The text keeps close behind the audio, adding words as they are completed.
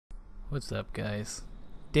What's up, guys?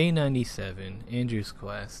 Day 97, Andrew's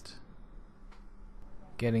Quest.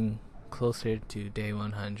 Getting closer to day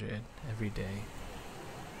 100 every day.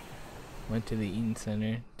 Went to the Eaton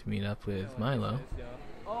Center to meet up with Milo.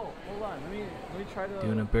 Oh, hold on. Let me try to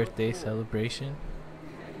doing a birthday celebration.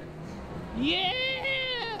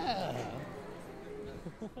 Yeah!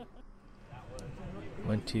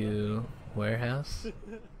 Went to warehouse. It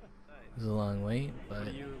was a long wait, but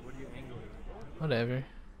whatever.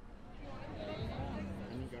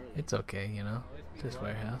 It's okay, you know. Just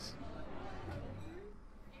warehouse.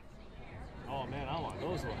 Oh man, I want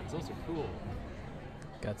those ones. Those are cool.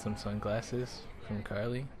 Got some sunglasses from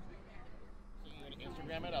Carly. You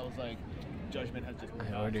Instagram it? I was like, judgment has just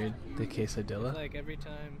I ordered the quesadilla. like every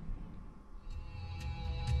time.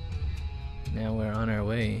 Now we're on our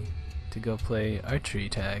way to go play archery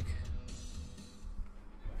tag.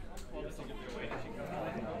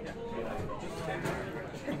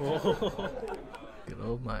 Good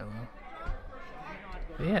old Milo.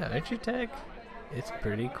 But yeah, archery tag, it's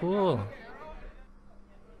pretty cool.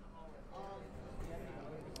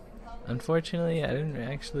 Unfortunately, I didn't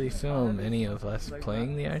actually film any of us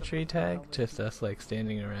playing the archery tag, just us like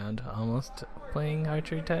standing around almost playing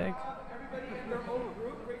archery tag.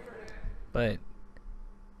 But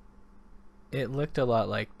it looked a lot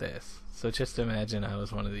like this, so just imagine I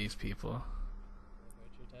was one of these people.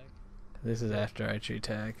 This is after archery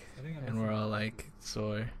tag, and we're all like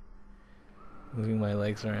sore, moving my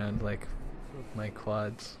legs around like my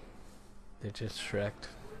quads. They're just shreked.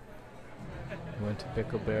 Went to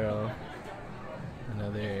Pickle Barrel,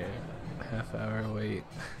 another half-hour wait,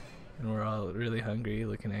 and we're all really hungry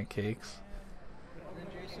looking at cakes.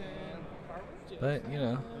 But, you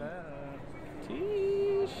know.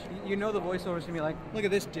 You know the voiceover's gonna be like, look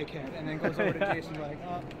at this dickhead, and then goes over to Jason like,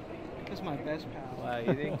 oh, this is my best pal. Wow,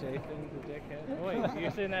 you think Jason's a dickhead? Oh, wait,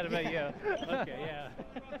 you're saying that about you. Okay, yeah.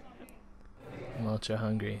 I'm ultra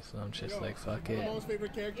hungry, so I'm just like, fuck it. Most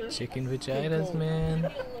favorite character? Chicken vaginas,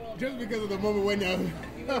 man. Just because of the moment when when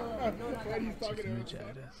he's talking Chicken to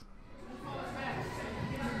vaginas.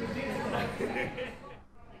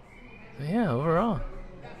 So yeah, overall,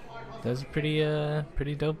 that was a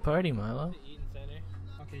pretty dope party, Milo.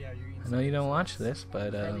 Okay, yeah, you're eating. I know you don't watch this,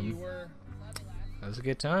 but that was a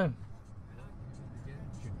good time.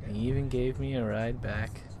 He even gave me a ride back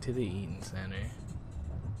to the Eaton Center.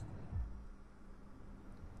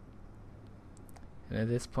 And at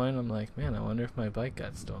this point, I'm like, man, I wonder if my bike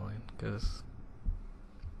got stolen, because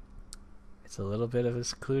it's a little bit of a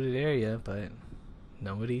secluded area, but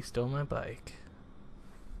nobody stole my bike.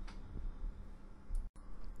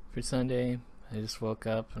 For Sunday, I just woke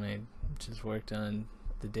up and I just worked on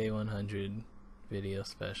the Day 100 video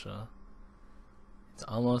special. It's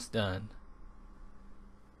almost done.